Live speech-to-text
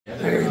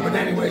But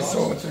anyway,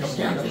 so it's a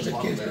scam for the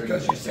kids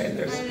because you're saying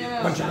there's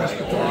a bunch of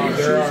respiratory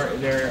issues.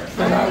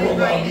 And I will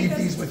leave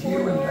these with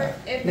you,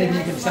 and maybe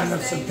you can send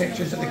us some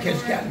pictures of the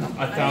kids getting them.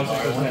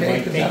 1,000%.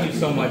 Okay, thank you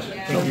so much.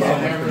 Thank you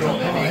so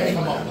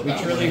much. We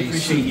truly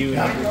appreciate you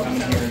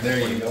coming here. There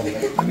you go.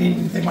 I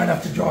mean, they might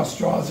have to draw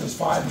straws. There's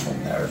 5 of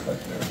them there, but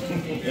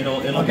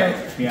it'll okay.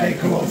 Yeah, okay,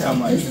 cool. So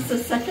much. This is the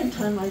second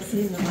time I've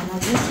seen them, and I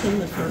missed them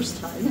the first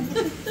time.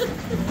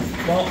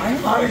 Well,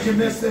 how did you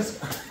miss this?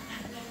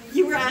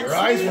 You were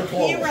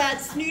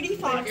at Snooty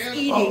Fox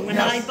eating when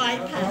I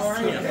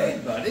bypassed you. Okay,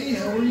 buddy,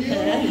 how are you?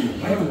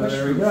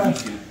 Very good.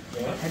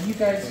 Have you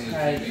guys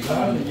had any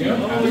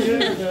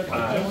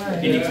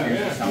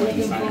experience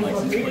selling sign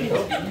license plates?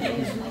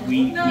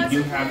 We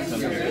do have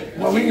some.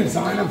 well, we can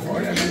sign them for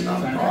you. I mean,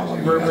 not a problem.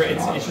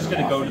 It's just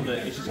going to go to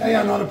the. It's just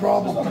Yeah, not a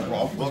problem. He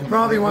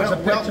probably wants a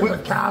picture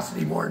with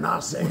Cassidy more than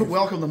us.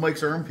 Welcome to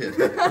Mike's armpit.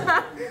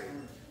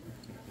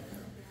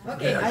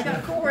 Okay, I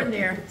got corn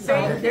there.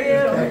 Thank you.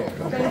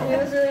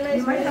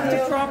 You might have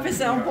to drop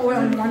his elbow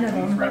on one of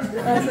them.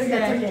 That's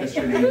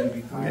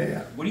okay.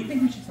 What do you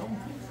think we should sell them?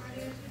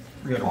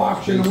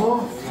 Auction them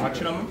off.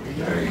 Auction them?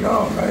 There you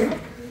go, right?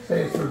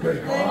 Say it's for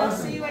good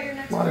cause. A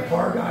lot of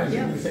car guys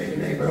in the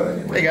same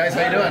neighborhood. Hey guys,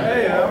 how you doing?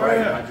 Hey, how are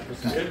you?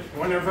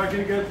 Wonder if I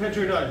can get a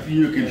picture done.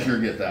 You can sure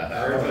get that.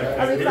 Are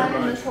we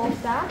signing this whole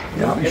stack?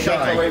 Yeah.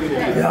 Shy.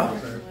 Yeah.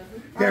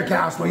 Here,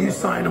 Cass, will you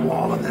sign them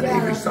all, and then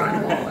Avery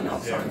sign them all, and I'll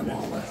sign them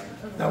all.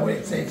 That way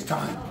it saves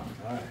time.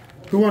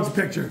 Who wants a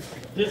picture?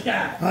 This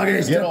guy.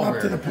 Okay, step up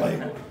to the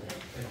plate.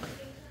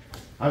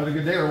 Having a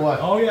good day or what?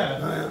 Oh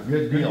yeah.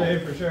 Good deal. Good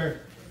day for sure.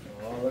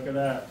 Oh, look at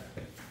that.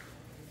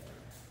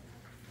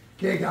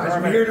 Okay, guys,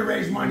 we're here to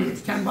raise money.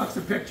 It's $10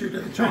 a picture to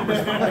the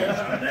Chalmers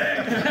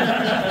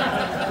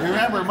Hospital.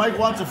 Remember, Mike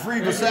wants a free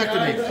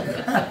vasectomy.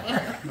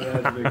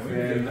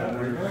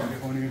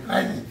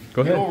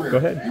 Go ahead. Go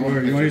ahead. You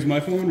want to use my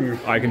phone or?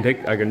 I can do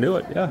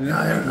it. Yeah.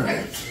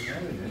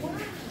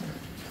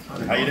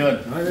 How you doing?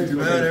 I think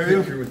we'll take a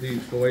picture with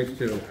these boys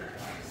too.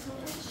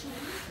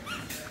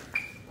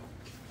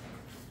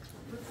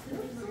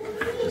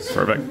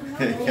 Perfect.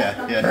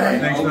 yeah.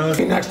 Thanks, fellas.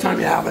 Next time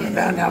you have an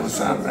event, have a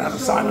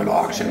silent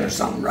auction or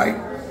something, right?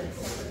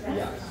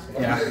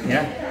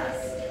 Yeah.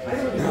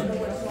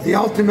 The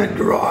ultimate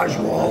garage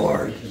wall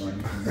art.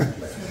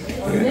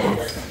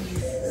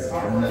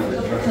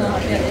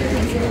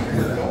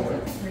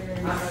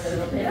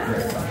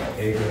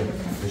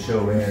 The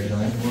show rain or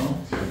shine tomorrow?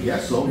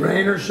 Yes, so.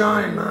 Rain or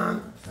shine,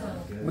 man.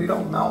 We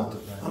don't melt.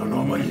 I don't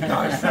know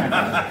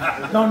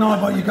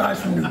about you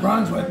guys from New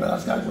Brunswick, but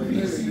us guys from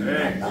BC.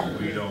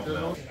 We don't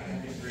know.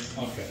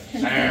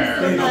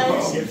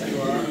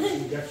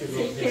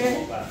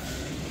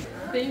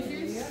 Thank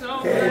you so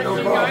much. Okay, no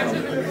You problem. guys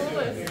are the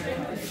coolest.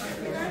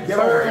 Get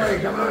over here,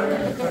 come on.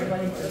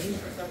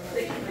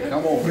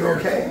 Come over. You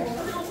okay?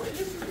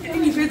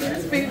 You guys are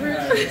his favorite.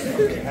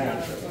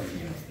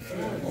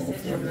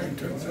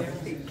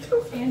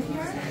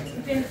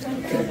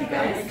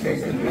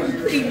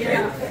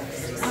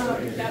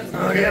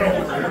 Get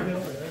over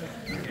here.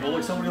 You look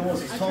like somebody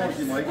almost as tall as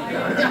you, Mike.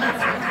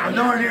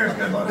 No one here is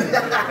good looking.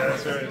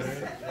 That's right.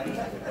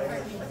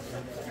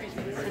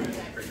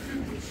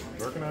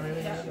 Working on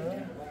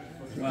anything?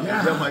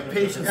 Yeah, my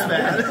patience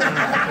span.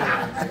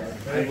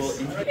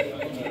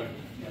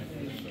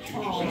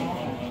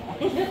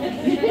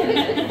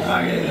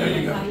 Okay, there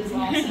you go.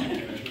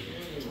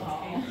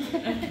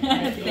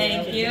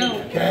 Thank you.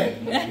 Okay.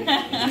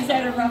 He's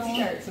had a rough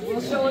start, so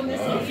we'll show him this.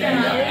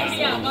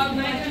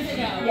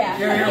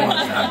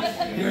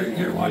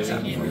 Here, watch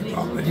that before you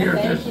talk. But here,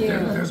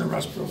 there's a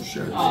Rust Pro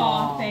shirt.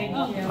 Oh, thank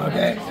you.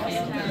 Okay.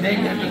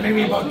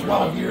 Maybe about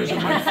 12 years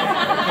of my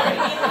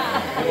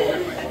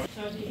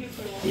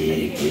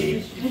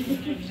okay?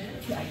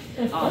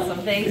 Awesome.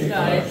 Thanks,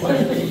 guys.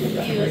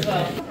 You as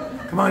well.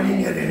 Come on, you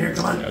can get in here.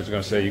 Come on. I was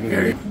gonna say you can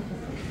get it.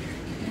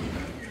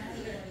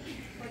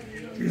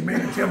 These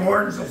maybe Tim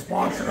Hortons will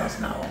sponsor us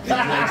now.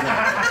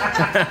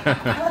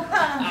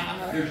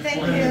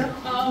 Thank you.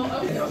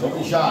 Oh, okay. Don't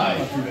be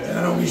shy.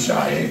 Don't be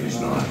shy, Avery's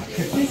not.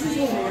 This is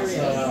hilarious.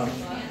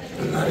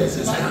 And that is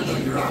his hand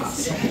on your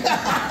ass.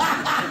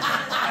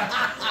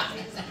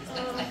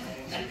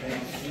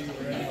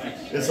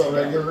 It's all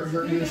right.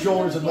 Your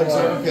shoulders and legs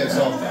are okay,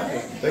 so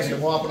thanks for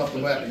mopping up the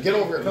wet. Get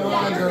over it. Come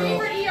on, girl.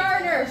 Favorite ER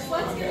nurse.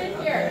 Let's get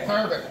in here.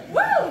 Perfect.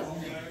 Woo!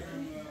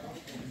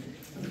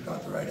 You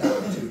got the right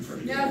attitude for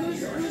me. Now,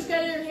 who's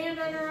got your hand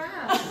on her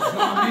ass?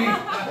 Not me.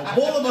 Well,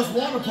 both of us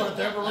want to put it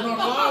there, but we're not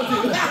allowed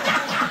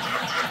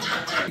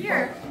to.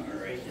 Here.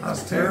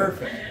 That's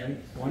terrific.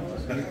 A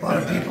lot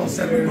of people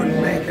said we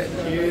wouldn't make it.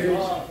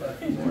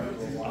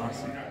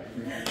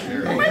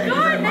 Oh my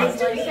God, nice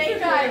to meet you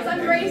guys. I'm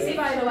Gracie,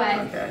 by the way.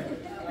 Okay.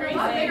 You're a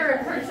lot bigger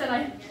in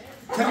person.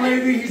 Tell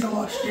Avery he's a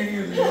lot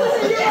skinnier than you.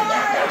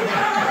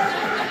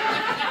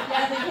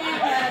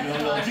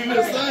 Give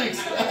us thanks.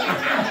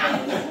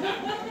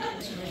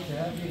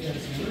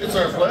 It's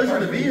our pleasure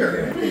to be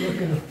here. We've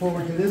been looking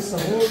forward to this the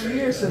whole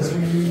year since we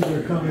knew you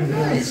were coming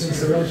down,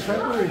 since around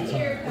February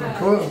time.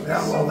 Cool.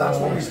 Yeah, well, that's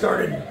when we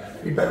started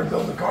You better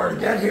build a car to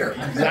get here.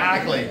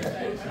 Exactly.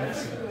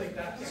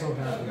 So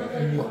happy.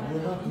 And you will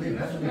not believe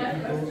how many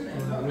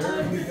people are aware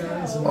of you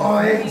guys and Oh,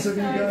 hey. fans of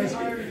you guys.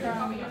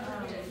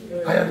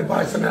 I had to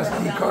buy some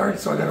SD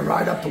cards, so I got to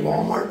ride up to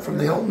Walmart from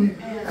the Hilton.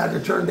 I had to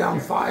turn down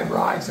 5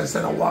 rides. I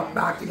said I'll walk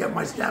back to get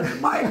my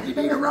standard. Mike, you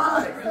need a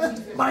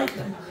ride. Mike,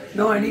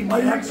 no, I need my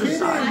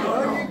exercise.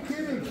 Are you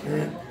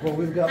kidding? Well,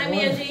 we've got I'm one.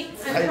 Angie.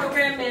 I'm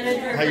program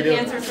manager How you for doing?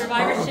 cancer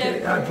survivorship.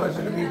 Okay,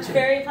 pleasure to meet you.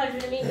 Very pleasure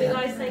to meet you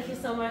guys. Thank you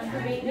so much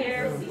for being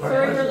here.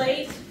 Sorry we're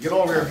late. Get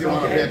over here if you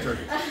want a picture.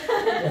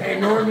 Hey,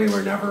 normally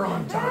we're never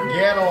on time.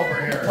 Get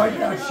over here. Wipe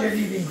that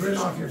shit-eating grin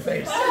off your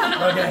face.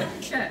 Okay.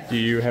 Do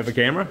you have a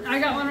camera? I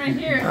got one right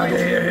here.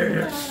 Okay,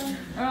 here.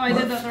 Oh, I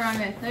did that the wrong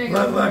way. There you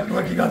go.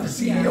 Look, you got the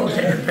CEO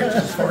taking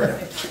pictures for you.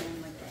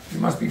 You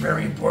must be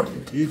very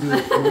important. You do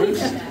it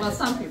first. Well,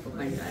 some people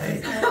think that.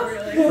 Hey,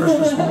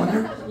 first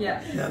responder?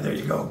 Yeah. Yeah, there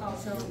you go.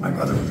 My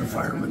brother was a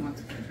fireman.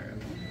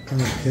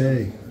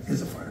 Okay.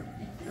 Is a fireman.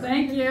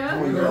 Thank you.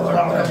 Thank you so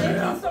much.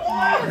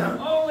 Yeah.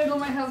 Oh, wait till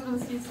my husband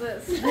sees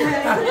this.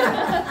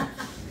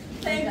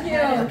 Thank you.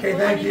 Okay,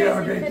 thank you.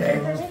 Have a great day.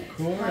 Of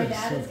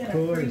course, of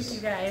course.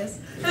 You guys.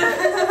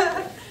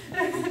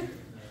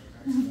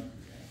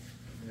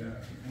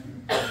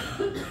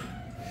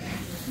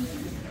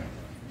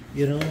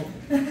 You know,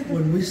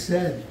 when we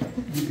said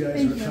you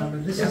guys were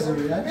coming, this is the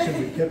reaction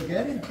we kept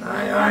getting.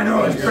 I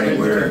know, it's pretty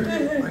weird.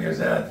 Like I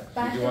said,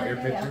 You want your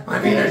picture? I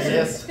mean,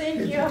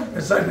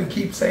 it's like we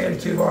keep saying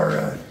to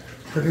our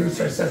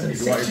producer, says in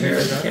 6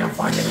 years, you can't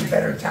find any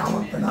better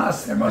talent than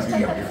us. There must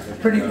be a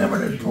pretty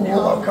limited pool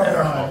out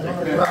there.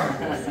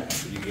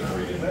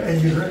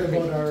 And you heard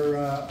about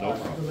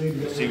our, the lady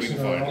that works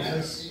in our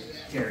office?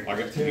 I'll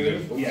get to do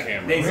the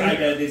camera. They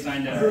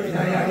signed a.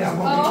 Yeah.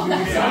 Well, we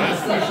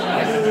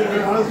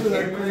Her husband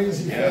are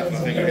crazy fans. I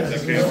think I get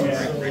that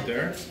camera right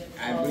there.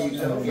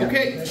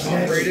 Okay.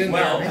 Right in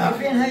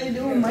there. How you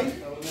doing, Mike?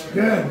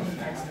 good.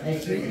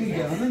 Nice to meet you,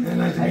 gentlemen. And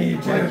nice to meet you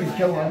too.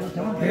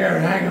 Here,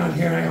 hang on.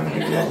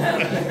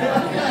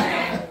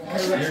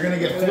 You're gonna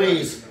get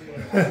fleas.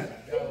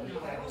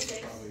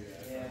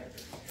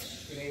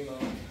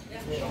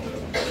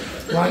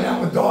 Lie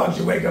down with dogs,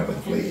 you wake up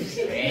with fleas.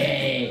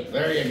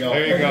 There you go.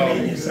 There you go.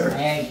 Thank you, sir.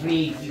 There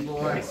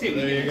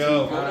you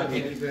go.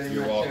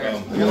 You're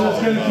welcome. You know,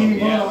 it's gonna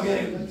keep on,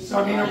 okay. So,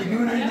 I mean, are we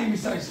doing anything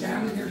besides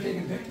standing here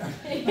taking pictures?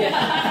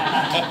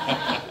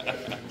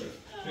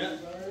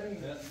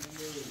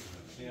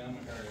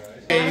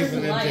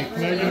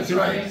 That's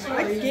right.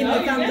 I gave him a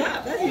thumbs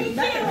up. That's even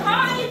better.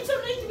 Hi, it's so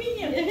nice to meet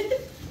you.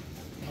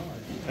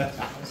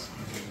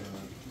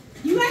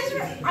 You guys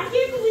are, I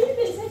can't believe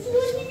this. That's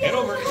what you guys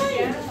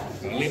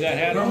are. Leave that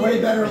hat We're on. way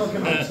better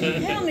looking on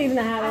TV. You don't even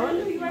know how to.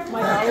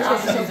 My That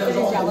daughter's Cassidy so does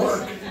all the jealous.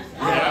 work,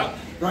 Yeah.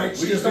 right?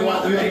 She's the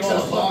one that makes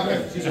us look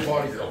good. She's a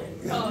body girl.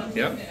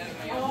 Yep.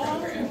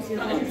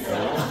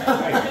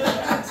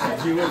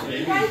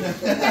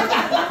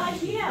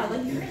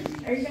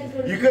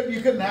 You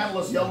couldn't handle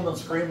us yelling and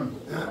screaming.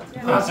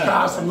 That's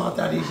fast, I'm not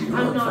that easy to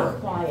I'm work not for.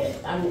 quiet.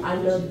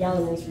 I'm no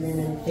yelling and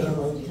screaming and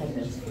family type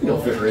of.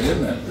 You'll fit right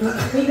in there.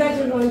 You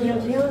guys are going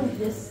downtown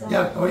this.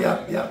 Yeah, oh,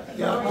 yeah.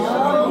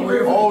 Oh,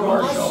 We're Oh,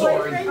 car no, show.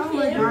 sorry.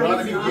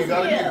 You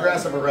gotta be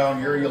aggressive around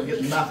here, you'll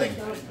get nothing.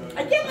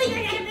 I can't believe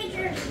I got a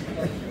picture.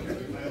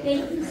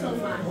 Thank you so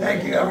much.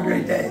 Thank you, have a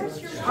great day.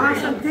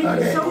 Awesome, thank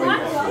you so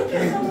much. Thank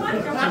you so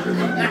much. Pleasure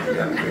meeting you.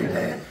 Have a great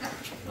day.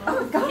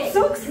 Oh, God, I'm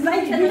so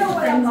excited. You know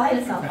what I'm like.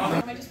 We're gonna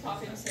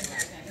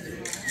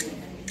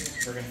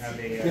have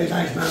a. Okay,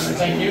 thanks, man.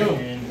 Thank you.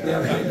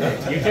 Yeah, have a great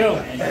day. You too.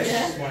 And I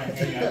just want to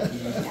hang out with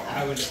you. I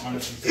would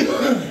honestly say.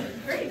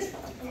 Great.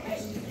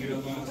 You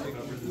don't want to take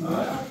over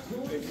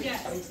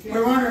the.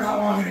 We're wondering how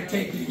long it'd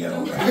take you to get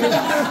over here.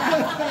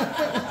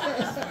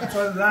 So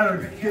that or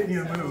getting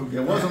you moved.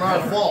 It wasn't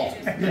our fault.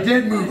 You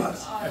did move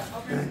us.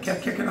 And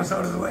kept kicking us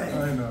out of the way.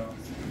 I know.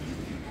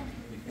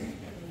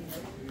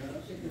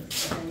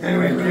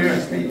 Anyway, really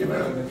nice to meet you,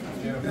 man.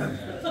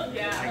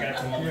 I got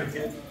some more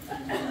kids.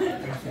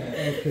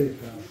 Okay,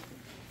 pal.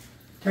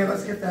 Okay,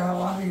 let's get the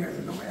hell out of here.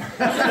 There's no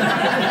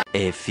way.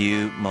 A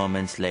few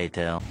moments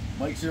later.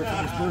 Mike's here for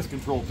his birth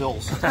control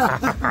pills.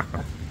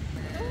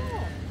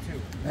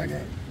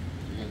 Okay.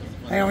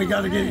 Hang on, we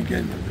gotta get you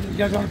good. You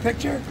guys want a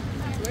picture?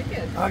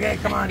 Okay,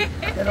 come on.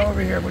 Get over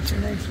here. What's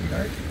your name,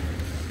 sweetheart?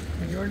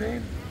 What's your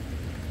name?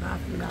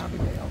 Matthew and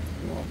Abigail.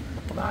 Cool.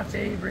 Well, that's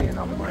Avery and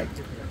I'm Mike.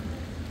 You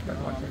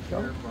guys watch our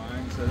show?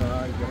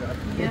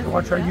 You guys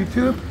watch our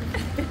YouTube?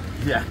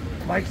 Yeah.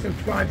 Like,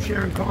 subscribe,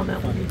 share, and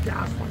comment. We need to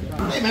ask one.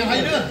 Hey man, how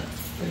you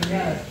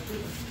doing?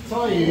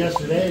 Saw you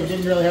yesterday. We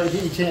didn't really have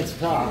any chance to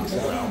talk. So.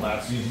 Well,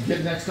 that's you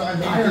get next time.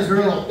 Maybe I just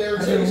agree. get up there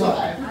and I say didn't look.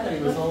 hi.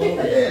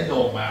 It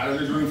don't matter.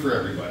 There's room for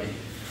everybody.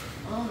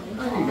 I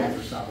knew you guys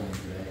were stopping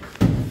today.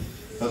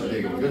 How's the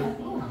day going? Good.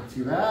 Not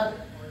too bad.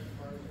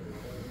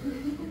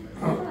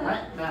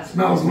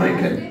 Smells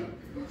Lincoln.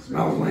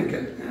 Smells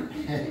Lincoln.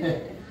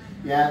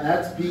 Yeah,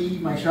 that's B,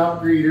 my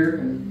shop greeter,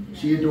 and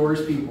she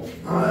adores people.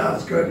 Oh,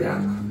 that's good, yeah.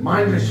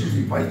 Mine just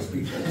usually bites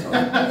people, so.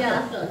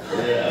 Yeah.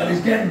 But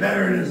he's getting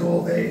better in his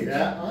old age.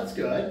 Yeah, well, that's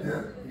good.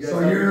 Yeah. You guys So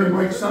have you're a good-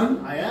 Mike's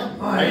son? I am.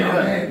 Oh,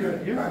 yeah, hey,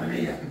 good. You're on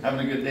me. Having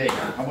a good day.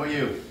 How about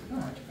you?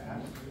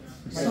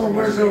 So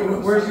where's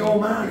the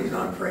old man? He's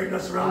not parading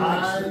us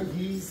around.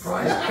 He's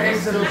Price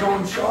pays at his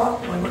own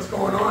shop. Like, what's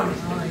going on?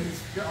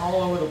 he's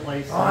all over the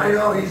place. Oh, I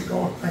know he's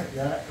going like,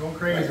 Yeah, going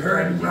crazy. like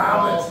herding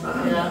rabbits,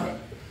 man. Yeah.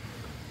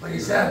 Like you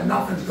said,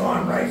 nothing's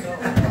gone right.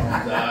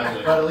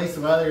 Exactly. But at least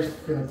the weather's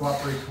gonna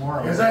cooperate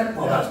tomorrow. Is it?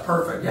 Well, that's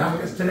perfect. Yeah,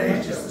 because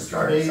today's just the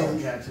start. Today's, So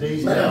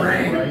today's let it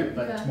rain. right?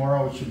 But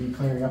tomorrow it should be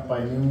clearing up by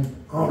noon.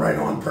 Oh, right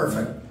on,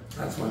 perfect.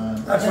 That's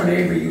when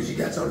Avery usually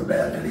gets out of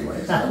bed,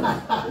 anyways.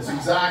 That's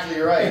exactly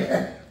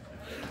right.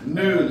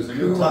 Noon is a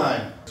good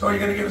time. So are you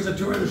gonna give us a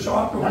tour of the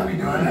shop, or what are we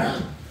doing now?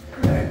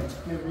 Okay.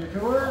 Give me a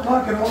tour.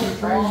 Look at all the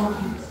train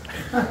monkeys.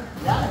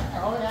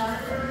 Yeah. Oh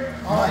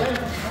yeah. All right.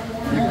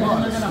 They're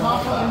gonna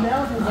hop up and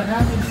down because I'm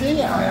happy to see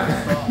you.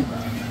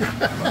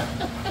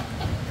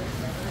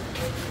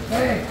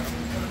 Hey,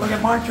 look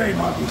at my train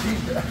monkeys. He's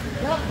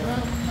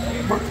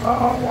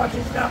oh, watch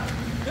his step.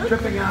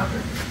 Tripping out.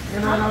 You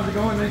know, how's it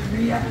going? Nice to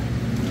meet you.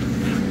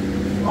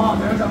 Oh,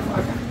 there's a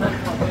fucking.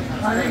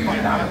 I think you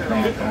should have a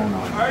thing going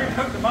on. I already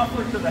took the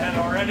muffler to the head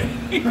already.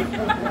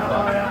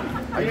 Oh,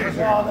 yeah. I just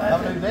saw that.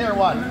 Having a good day or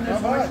what?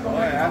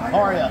 How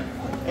are you?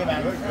 Hey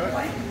man. Good.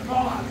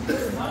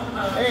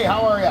 Hey,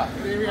 how are you?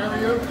 Good. How are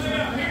you?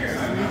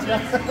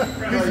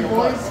 Busy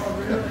boys.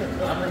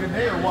 Having a good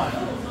day or what?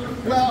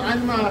 Well,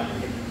 I'm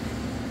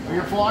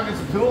you're flogging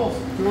some tools.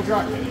 Tool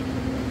truck.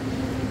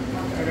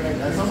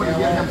 Somebody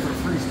get him some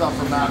free stuff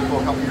from Napa a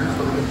couple years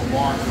ago. They give him a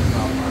box and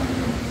stuff.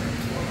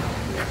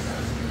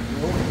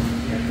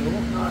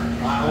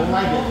 I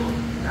like it.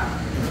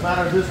 It's a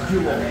matter of this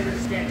tool.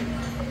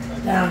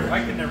 I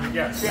can never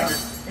get standard.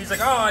 He's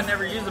like, oh, I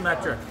never use a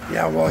metric.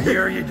 Yeah, well,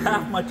 here you do.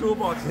 Half my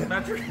toolbox is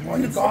metric. Well,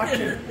 you got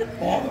you.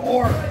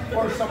 Or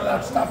some of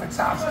that stuff, it's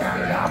half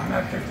standard, half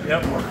metric.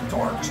 Yep. Or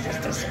torques,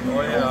 just to screw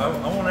Oh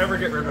yeah, I won't ever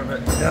get rid of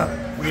it. Yeah.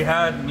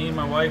 Me and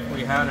my wife,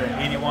 we had an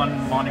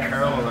 81 Monte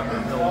Carlo that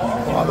was built.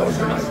 Oh, those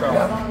are nice,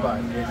 yeah.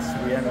 But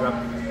we ended up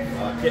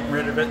getting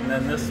rid of it, and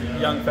then this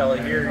young fella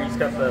here, he's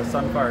got the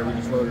Sunfire we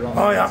just loaded on.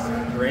 Oh, yeah.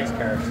 The race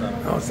car stuff.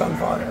 Oh,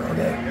 Sunfire,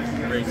 okay.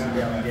 Racing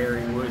down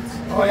Gary Woods.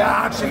 Oh, yeah,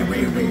 actually,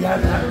 we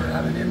had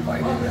an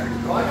invite in there to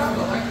go.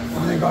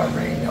 And they got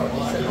rained out. They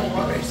said,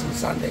 we'll be racing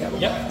Sunday. Yep.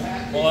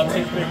 Well, that's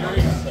his big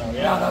race, so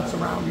Yeah, that's a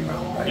roundy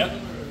round, right? Yep.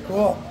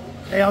 Cool.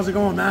 Hey, how's it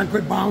going, man?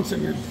 Quit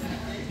bouncing. You're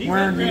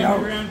wearing me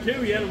out. Round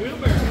two, he had a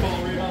wheelbarrow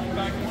fall right off the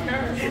back of his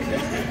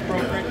car.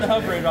 Broke right the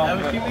hub right off. That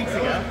was 2 weeks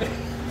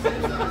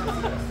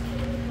ago.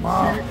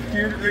 Wow.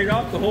 Teared it right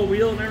off, the whole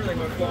wheel and everything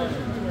went flying.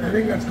 I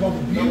think that's called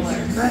abuse,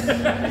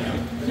 isn't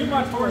it? Too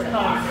much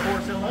horsepower,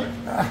 4-cylinder.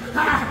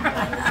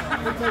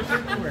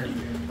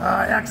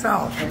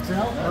 XL.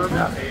 XL?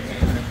 Yeah.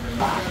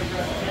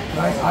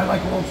 I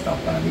like old stuff,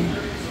 but I mean,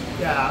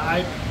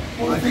 Yeah,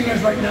 well, the thing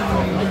is, right now,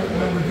 I mean,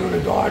 when we're doing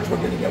a Dodge, we're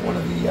going to get one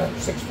of the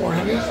 6.4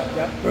 Heavys.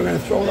 Yep. We're going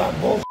to throw that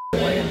bullshit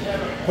away and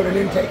put an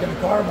intake and a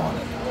carb on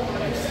it.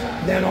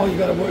 Then all you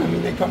got to worry, I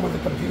mean, they come with a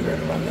computer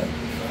to run the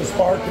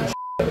spark and shit.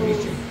 At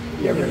least you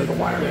get rid of the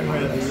wiring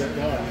on this.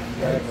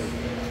 Right?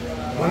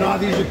 Well, no,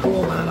 these are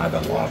cool, man. I've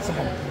got lots of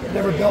them.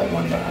 Never built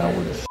one, but I know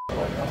where the shit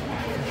going on.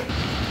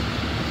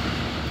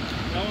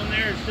 That one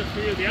there is just for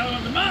you. The other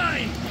one's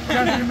mine.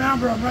 Just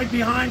remember, I'm right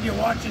behind you,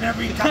 watching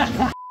every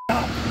time.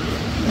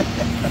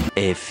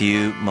 A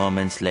few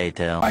moments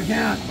later. I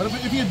can't. But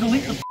if you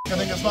delete the I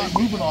think it's not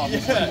moving off.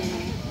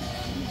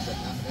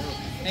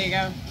 There you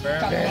go.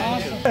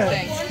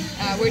 Thanks.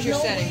 Where's your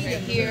settings? Right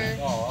here.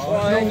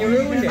 Well, then you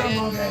ruined it. We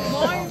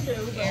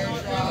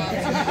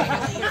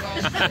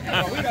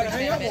got a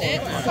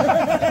minute.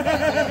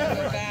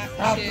 Go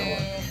back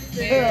to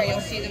there. You'll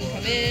see them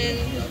come in.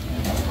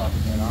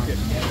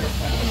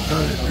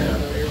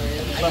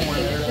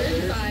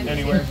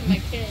 Anywhere. My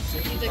kid,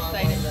 he's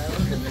excited.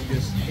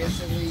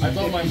 I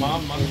told my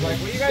mom, I was like,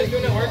 what are you guys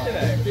doing at work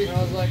today? And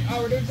I was like,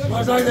 oh, we're doing something. I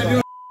was like, they're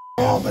doing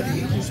all but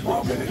eating,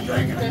 smoking, and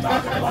drinking, and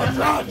talking about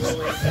drugs.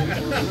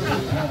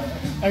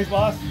 Thanks,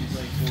 boss.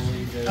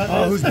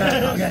 Oh, who's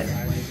that? Okay.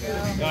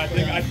 No, I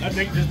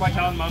think just by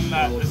telling mom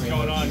that this is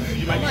going on,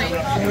 you might be coming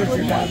up. Where's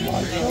your dad?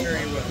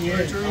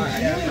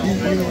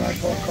 You know what I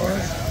call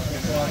cars?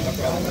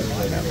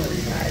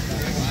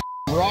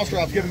 We're all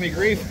strapped giving me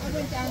grief. I'm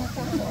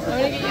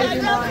gonna get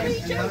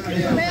you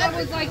your mind. I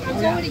was like, I'm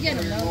going to get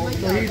him.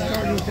 So he's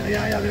starting to,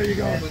 yeah, there you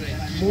go.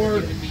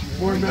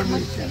 More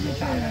memories in the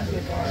time of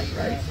the cars,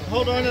 right?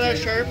 Hold on to that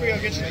Sharpie,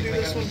 I'll get you to do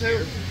this one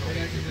too.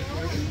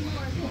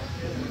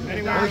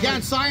 Anyway, We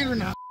can't sign her in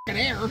the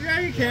air. yeah,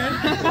 you can.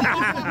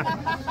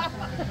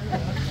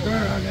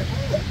 Sure, okay.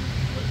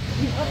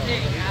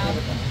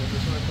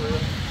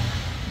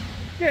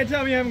 Can't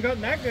tell me you haven't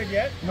gotten that good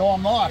yet. No,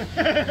 I'm not.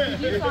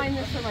 Did you find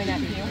this for my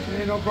nephew?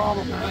 Ain't no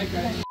problem, man. I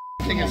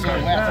think it's so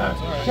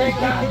wet. Take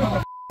that,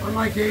 motherfucker.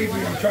 Unlike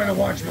Avery, I'm trying to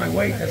watch my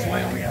weight. That's why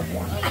I only have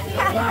one.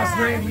 Last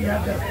night we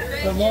had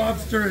the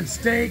lobster and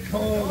steak.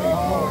 Holy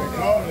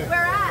moly. Where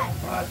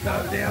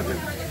at? They have the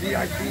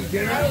VIP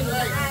dinner.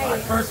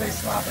 First they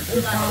slap a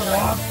 2-pound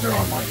lobster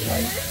on my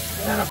plate,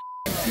 then a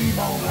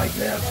T-bone like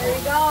this. There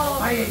you go.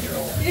 I ate it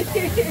all.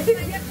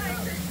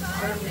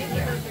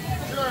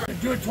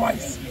 Do it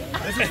twice.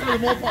 This is for the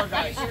Mopar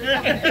guys.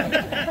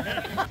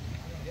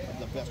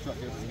 The best truck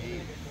ever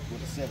made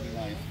with a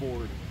 79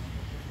 Ford.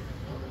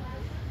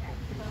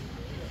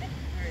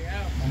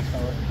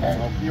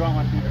 You want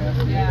one too, Chris?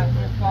 Yeah,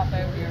 we'll swap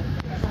over here.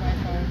 That's my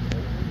phone.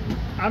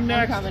 I'm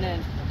next. I'm coming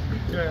in.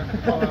 Yeah.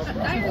 No,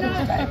 you're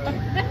not.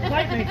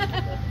 Fight me.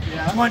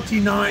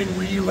 29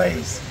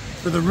 relays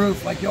for the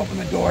roof. Like you open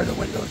the door, the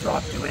window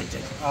drops 2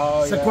 inches.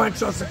 Oh,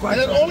 sequential.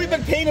 And it's only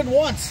been painted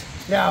once.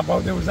 Yeah, but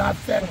there was that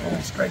thick when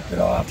we scraped it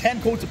off.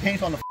 10 coats of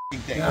paint on the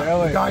thing. Yeah,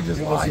 Really? the guy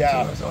just lied to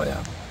us. Oh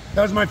yeah.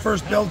 That was my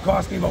first build.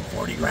 Cost me about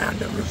 40 grand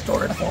to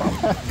restore it for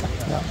him.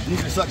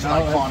 These are such an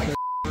iconic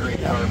great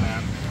car,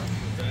 man.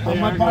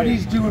 My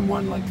buddy's doing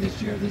one like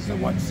this year. This is a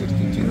what,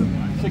 62?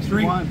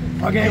 61.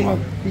 Okay, well,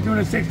 he's doing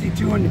a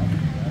 62 and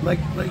like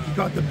he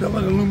got the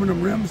billet aluminum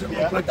rims. It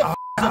looked like a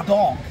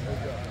donk.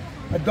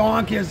 A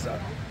donk is,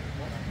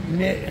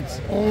 it's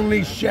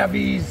only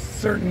Chevy's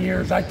certain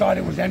years. I thought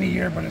it was any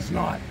year, but it's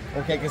not.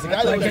 Okay, because the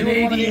guy that like was an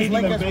doing one of 80, these 80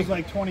 Lincolns big, was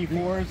like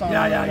 24s. On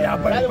yeah,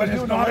 but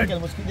it's not a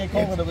Lincoln. They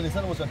called it, they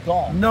said it was a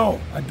donk. No,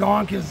 a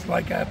donk is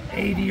like a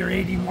 80 or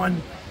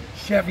 81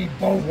 Chevy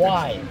boat.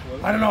 Why?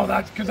 I don't know.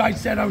 That's because I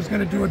said I was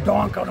going to do a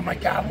donk out of my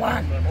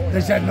Cadillac. They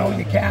said, no,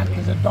 you can't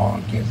because a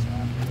donk is...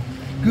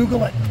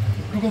 Google it.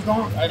 Google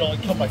donk. I don't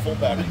cut my phone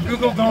back.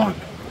 Google donk.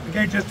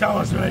 Okay, just tell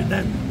us, right?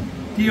 Then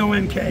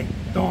D-O-N-K,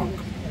 donk.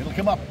 It'll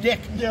come up,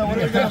 Dick. Yeah, what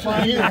are we going to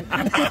find here?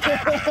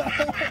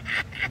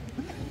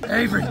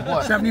 Avery,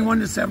 71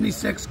 to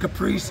 76,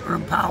 Caprice or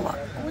Impala.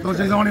 Those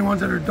are the only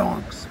ones that are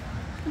donks.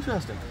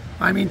 Interesting.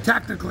 I mean,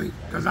 technically,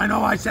 because I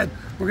know I said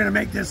we're going to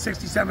make this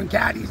 67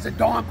 Caddy. It's a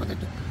donk with a...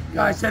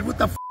 Guy said, what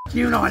the f***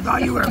 you know? I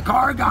thought you were a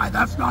car guy.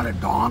 That's not a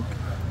donk.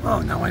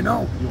 Oh, now I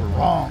know. You were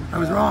wrong. I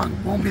was wrong.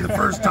 Won't be the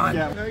first time.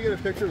 Can I get a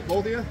picture of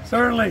both of you?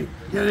 Certainly.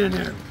 Get in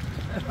here.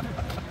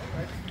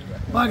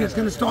 Look, it's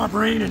going to stop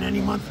raining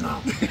any month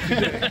now.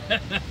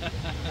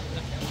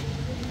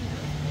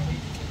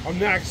 I'm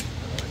next.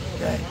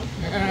 Okay.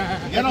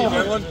 Get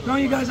over one.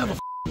 Don't you guys have a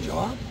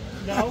job?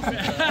 No.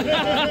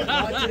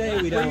 Not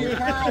today, we don't. Bring your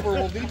car over,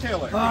 we'll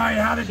detail it. Oh, you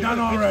had it done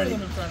already.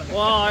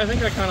 Well, I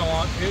think I kind of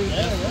want to.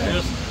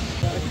 Just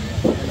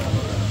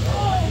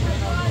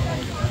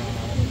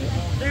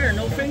There,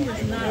 no fingers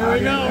in that. there we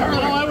go.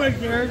 Oh, I went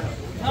there.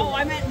 Oh,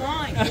 I meant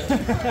mine.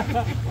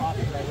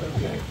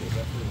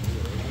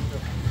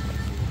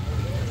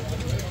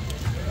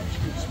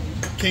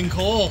 King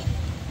Cole.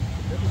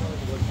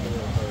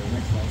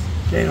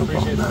 Okay, no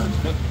problem, man.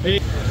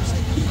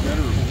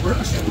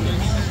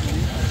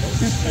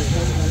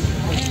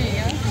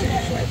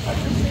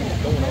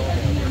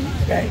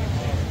 Okay.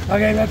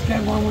 Okay, let's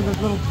get one with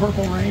this little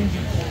purple range.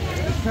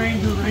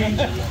 Stranger range.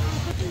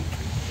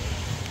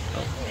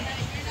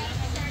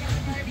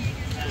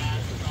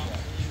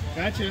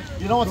 Gotcha.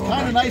 You know, it's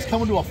kind of nice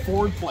coming to a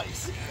Ford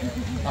place.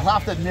 I'll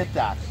have to admit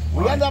that.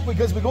 We end up,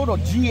 because we go to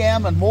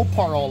GM and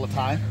Mopar all the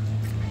time,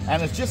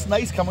 and it's just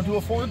nice coming to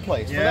a Ford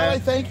place. For that, I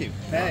thank you.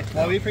 Hey,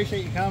 well, we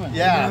appreciate you coming.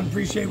 Yeah. I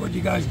appreciate what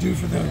you guys do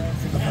for the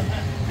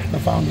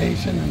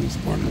foundation and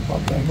supporting the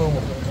public.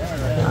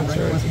 I'm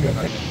sure it's a good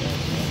thing.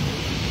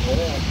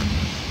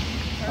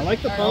 I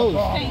like the pose.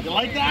 You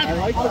like that? I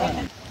like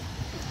that.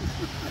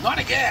 Not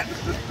again.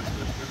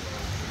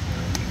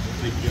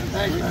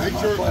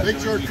 Make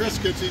sure Chris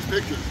gets these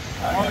pictures.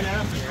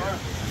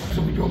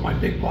 So we drove my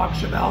big block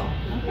Chevelle.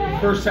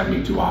 First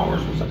 72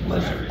 hours was a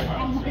blizzard.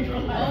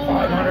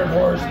 500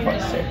 horse,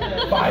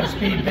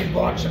 5-speed big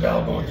block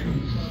Chevelle going through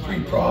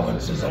 3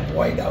 provinces of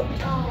whiteout.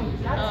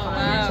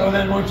 So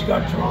then once you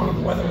got to Toronto,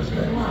 the weather was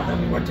good.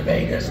 Then we went to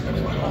Vegas and then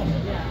we went home.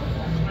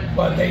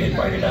 But they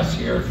invited us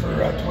here for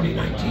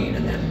 2019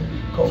 and then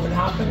COVID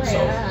happened. So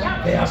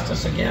they asked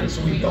us again.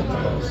 So we built the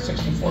little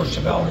 64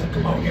 Chevelle to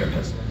come out here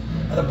because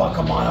at $1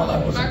 a mile, I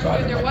wasn't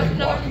driving my big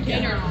block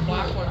again.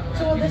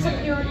 So will this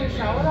appear on your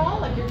show at all?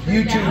 Like your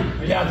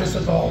YouTube, yeah, this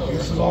is all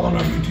on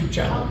our YouTube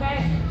channel.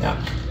 Okay. Yeah,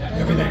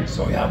 everything.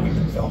 So yeah, we've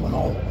been filming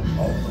all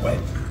over the way.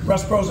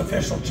 Russ Bros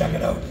Official, check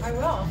it out. I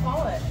will. I'll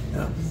follow it.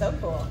 Yeah. So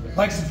cool.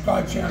 Like,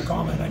 subscribe, share, and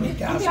comment. I need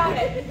gas. You got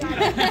it.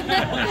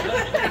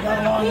 Got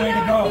a long way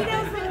to go.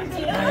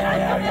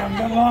 Yeah. I've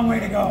got a long way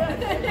to go.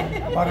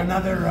 About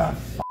another, I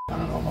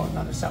don't know, about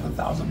another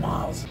 7,000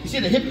 miles. You see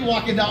the hippie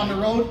walking down the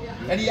road,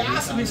 and he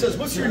asked him, he says,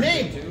 what's your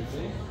name?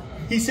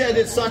 He said,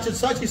 it's such and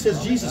such. He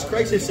says, Jesus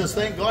Christ. He says,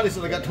 thank God. He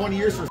said, I got 20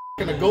 years for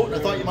f***ing a goat, and I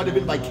thought you might have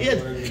been my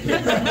kid.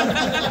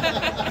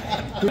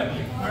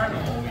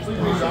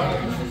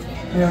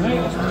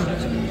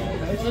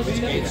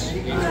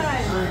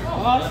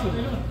 Awesome.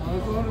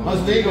 How's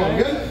the day going?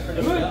 Good?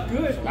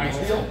 Good. Nice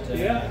deal.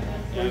 Yeah.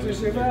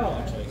 Where's your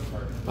Chevelle?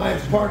 I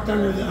have parked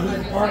under the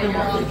parking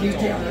lot. They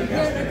detailed it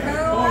yesterday.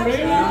 Oh,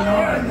 really?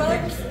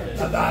 I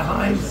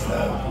Hines, the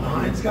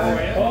Hines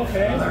guy.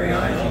 Okay. Larry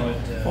Hines.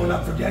 Phoned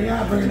up for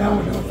yeah, bring it down.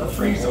 We'll do it for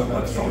free. So it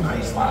looked so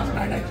nice last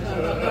night. I just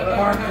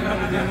parked it up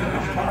and then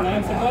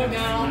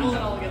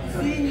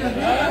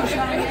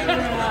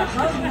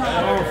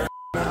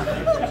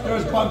there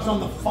was bugs on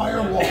the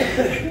firewall.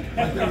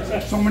 Like there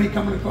was so many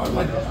coming across.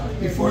 Like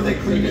before they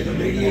cleaned it, the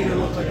radiator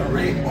looked like a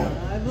rainbow.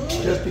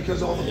 Just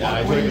because all the bugs.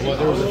 I tell you what,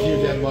 there was a few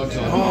dead bugs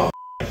on it. Oh,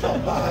 I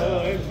felt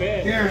bad.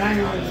 Here, hang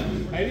on.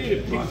 I need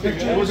a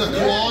picture. There was a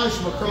collage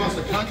from across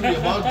the country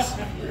of bugs.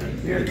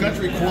 The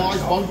country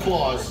collage, bug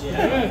claws.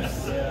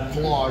 Yes.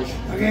 Collage.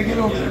 Okay, get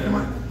over there, come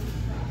on.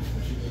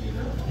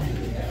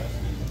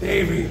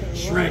 Avery,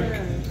 shrink.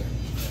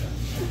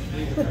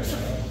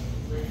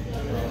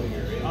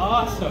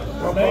 Awesome.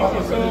 No Thank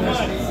you so problem. much. Nice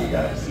to meet you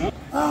guys.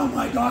 Oh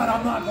my God,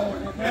 I'm not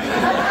going.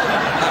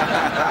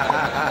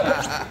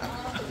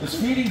 It's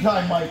feeding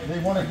time, Mike. They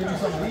want to give you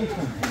something to eat.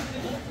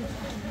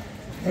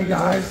 Hey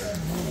guys.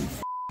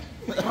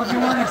 Well, you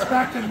weren't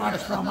expecting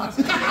much from us.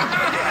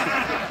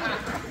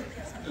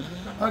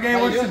 Okay,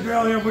 what's the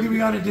drill here? What do we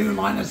got to do?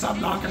 Line us up,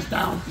 knock us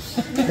down.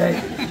 Okay.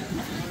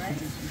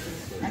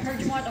 I heard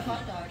you want a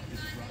hot dog.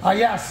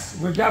 Yes,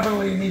 we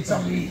definitely need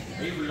something to eat.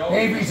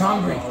 Avery's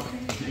hungry.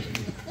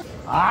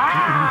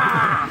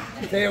 Ah!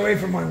 Stay away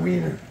from my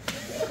wiener.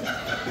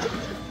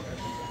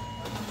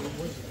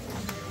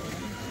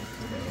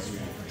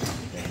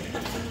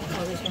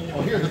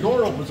 Oh, here, the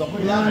door opens up.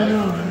 Look at Yeah, I that,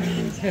 know.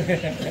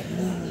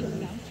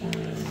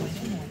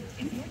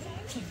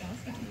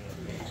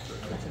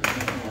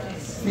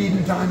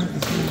 Feeding time at the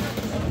food.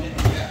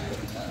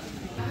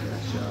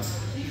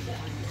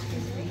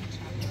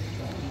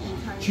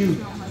 Chew.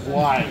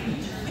 Why?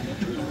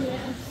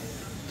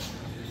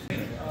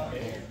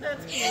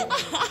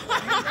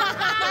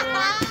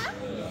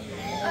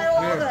 I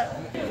love it.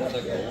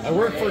 I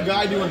worked for a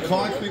guy doing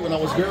concrete when I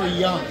was very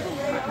young,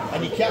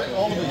 and he kept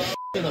all of his shit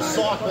in a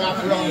sock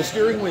wrapped around the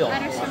steering wheel.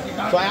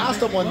 So I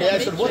asked him one day, I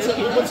said, what's in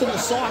the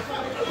sock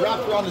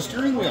wrapped around the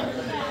steering wheel?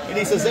 And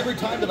he says, every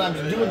time that I'm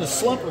doing the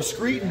slump or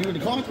screed and doing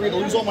the concrete, I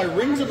lose all my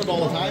rings in it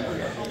all the time.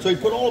 So he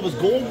put all of his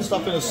gold and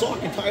stuff in a sock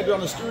and tied it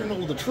around the steering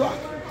wheel of the truck.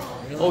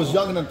 I was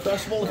young and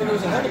impressionable. I think it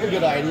was a hell of a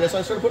good idea, so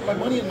I started putting my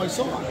money in my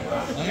sock.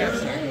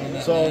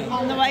 So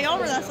On the way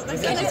over, that's what they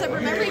said. They said,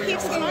 remember he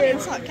keeps his money in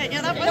sock.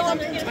 Yeah, that was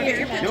something to get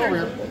your get picture. over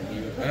here.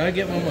 I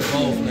get one with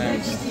golf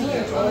next.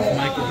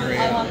 Michael Gray.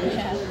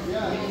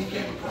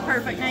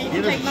 Perfect. Now you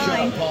can Get take a shot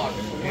mine.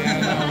 talking.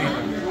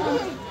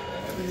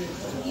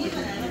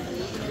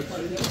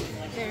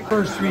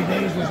 First 3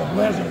 days was a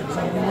blizzard, so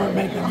we weren't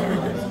making very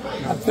good.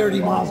 At 30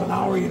 miles an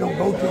hour, you don't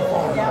go too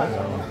far.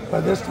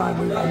 But this time,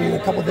 I mean, a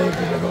couple days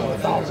we did over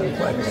 1,000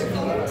 clicks.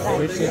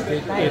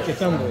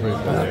 It's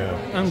unbelievable.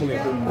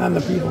 Unbelievable. And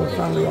the people were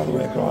friendly all the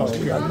way across.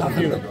 We got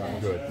nothing.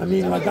 I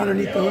mean, like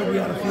underneath the hood, we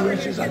had a few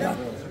issues. I got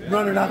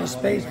running out of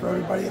space for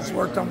everybody that's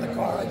worked on the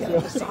car. I get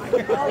them to sign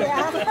it.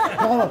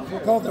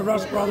 Call it the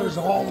Rush Brothers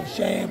Hall of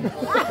Shame.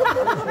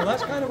 Well,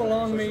 that's kind of a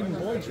long maiden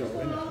voyage, though,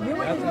 isn't it? You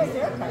went to a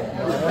haircut.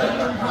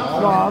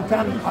 Well,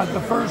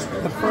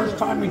 the first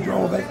time we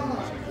drove it,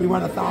 we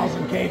went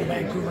 1,000 to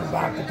Vancouver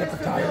back to dip a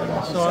tire.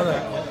 I saw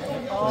that.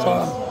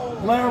 So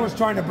Blair was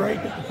trying to break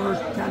it the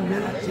first 10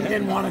 minutes. He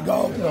didn't want to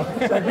go.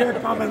 Said, you're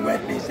coming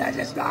with me. He said,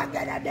 it's not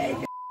gonna make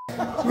it.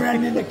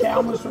 Ran into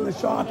Chalmers from the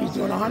shop. He's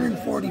doing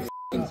 140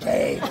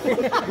 K.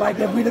 Like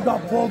if we'd have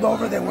got pulled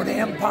over, they would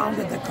have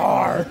impounded the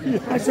car.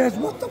 I says,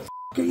 what the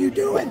are you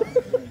doing?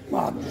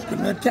 Well, I'm just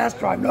giving it a test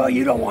drive. No,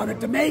 you don't want it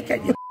to make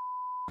it. You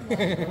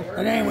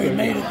And anyway, we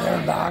made it there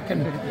and back,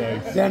 and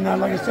then,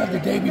 like I said, the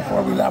day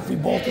before we left, we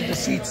bolted the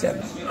seats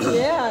in.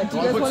 Yeah, do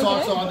you guys Put want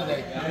socks to on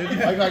today.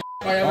 I got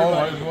by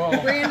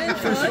everybody. Brandon,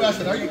 First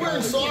question, are you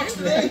wearing socks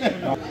today?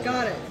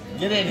 got it.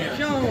 Get in here.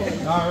 Show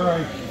him. All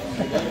right.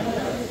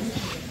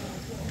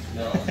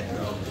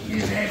 You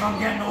say if I'm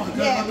getting all the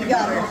good Yeah, we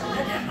got it.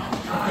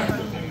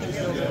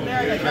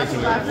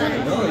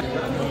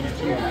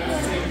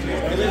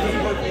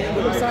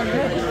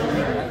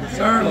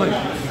 Certainly.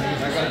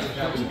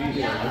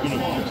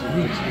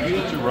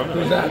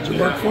 Who's that? You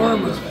work for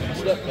him?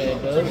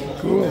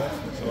 Cool.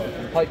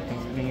 Pipe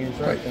company,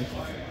 right?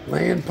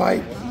 Laying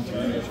pipe.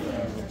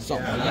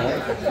 Something like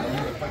that.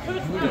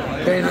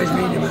 Okay, nice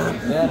meeting you, man.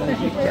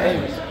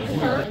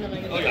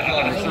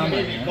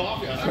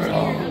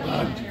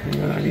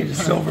 I need a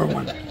silver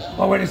one.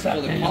 Oh, wait a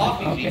second.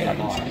 Okay, I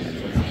can sign it.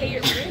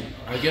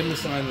 I get him to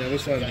sign the other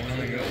side of the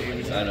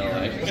line. I know,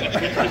 right?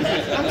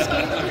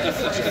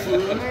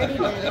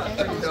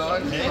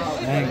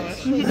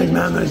 Thanks. Hey,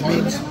 man, nice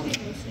meetings.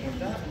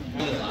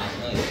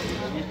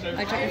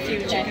 I took a few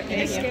chicken.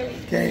 Thank you.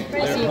 Okay.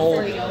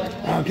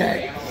 Okay.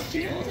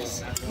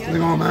 How's it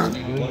going, man?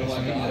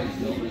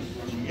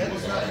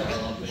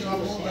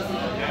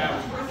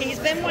 He's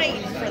been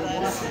waiting for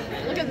this.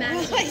 Look at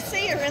that. I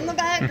see her in the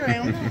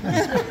background.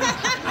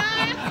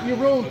 You're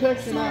rolling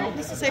picture now.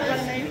 Say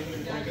what name?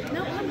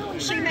 No,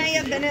 she may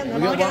have been in the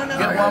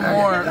Get one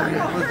more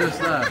with this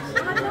left.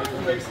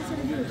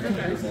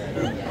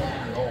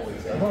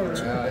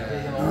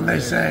 Well, they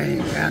say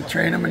you can't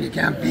train them and you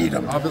can't beat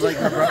them. I'll be like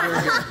my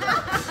brother.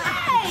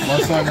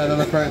 Want to sign that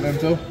other part then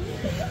too?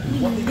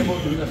 One thing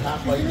about doing it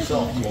half by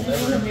yourself, you will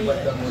never ever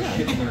let them work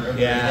shit in there.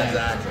 Yeah,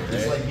 exactly.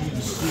 It's like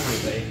being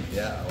stupid, eh?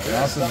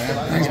 Yeah. Awesome,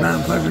 man. Thanks,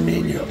 man. Pleasure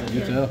meeting you.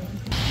 You too.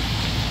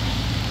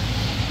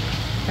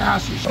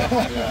 Cassie.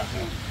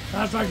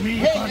 That's like me.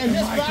 Hey, and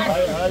this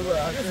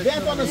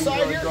vent on the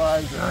side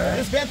here?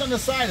 This vent on the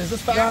side, is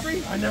this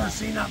factory? I've never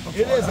seen that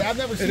before. It is. I've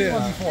never seen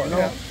one before.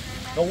 No.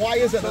 Now, why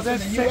is it? So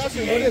That's in the U.S.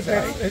 or what is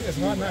it? It's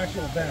not an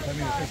actual vent. I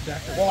mean, it's just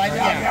decorative.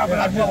 Well, but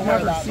I've well aware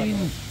of never that,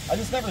 seen. I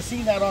just never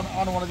seen that on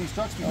one of these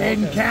trucks before. Made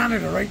in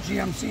Canada, right?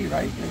 GMC,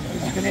 right?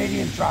 It's a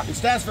Canadian truck. It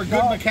stands for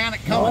Good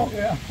Mechanic Coming.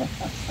 Yeah.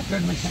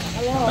 Good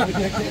mechanic.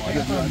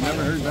 I've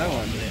never heard that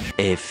one.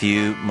 A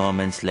few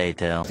moments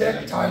later.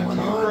 Time went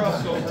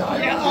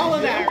on. Yeah, all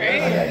of that, right?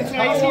 That's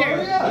why he's here.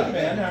 Good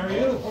man, how are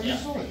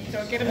you?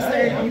 Don't get him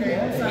started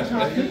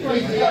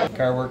either.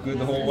 Car work good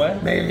the whole way?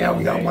 Maybe, yeah,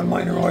 we got one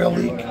minor oil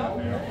leak.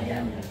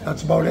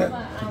 That's about it.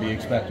 To be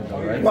expected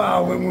though, right?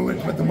 Well, when we went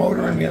to put the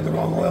motor in, we had the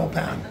wrong oil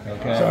pan.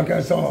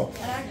 Okay. So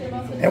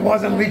it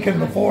wasn't leaking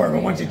before,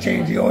 but once you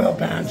change the oil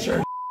pan,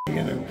 sure, you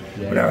know,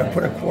 whatever,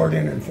 put a quart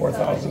in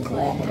 4,000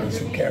 kilometers,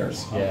 who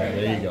cares? Yeah,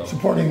 there you go.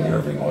 Supporting the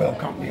Irving Oil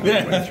Company.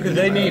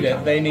 They need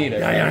it. They need it.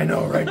 Yeah, I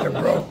know, right? They're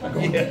broke.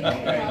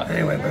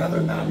 Anyway, but other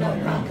than that, no,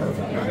 it ran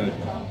perfect. Right?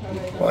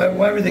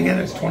 Well, everything in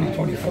it's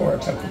 2024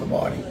 except for the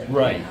body.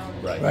 Right.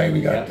 Right, we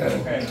got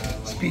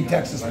Speed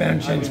Tech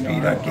suspension,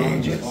 Speed Up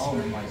gauges,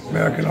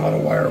 American Auto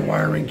Wire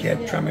wiring kit,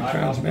 Tremec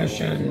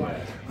transmission.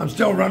 I'm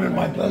still running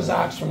my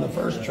Blizzaks from the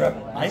first trip.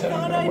 I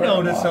thought I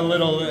noticed a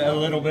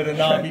little bit of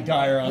knobby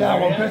tire on there. Yeah,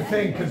 well, good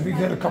thing, because we've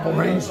had a couple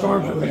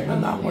rainstorms where there's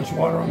been not much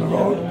water on the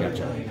road.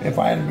 If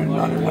I had been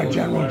running my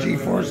General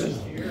G-Forces,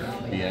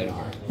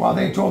 well,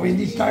 they told me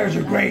these tires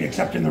are great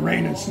except in the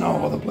rain and snow.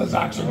 Well, the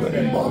Blizzaks are good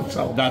in both.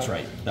 So That's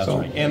right.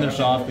 And they're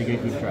soft. They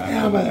get good traction.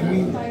 yeah, but I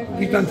mean,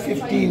 we've done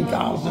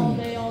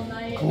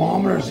 15,000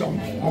 kilometers,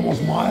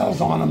 almost miles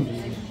on them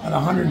at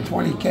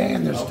 120K,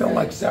 and they're still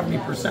like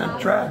 70%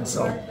 tread.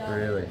 So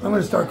Really? I'm going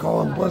to start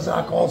calling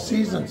Blizzak all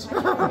seasons.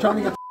 We're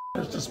trying to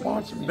get to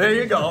sponsor me. There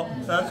you go.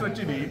 That's what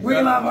you need. We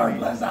love our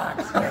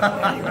Blizzaks.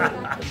 Anyway,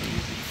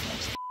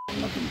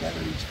 looking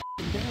better each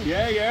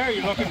day. Yeah.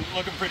 You're looking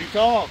pretty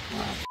tall.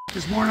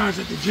 This morning I was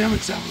at the gym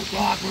at 7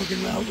 o'clock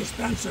working out with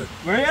Spencer.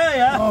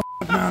 Yeah. Oh,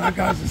 man, that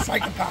guy's a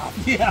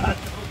psychopath. Yeah.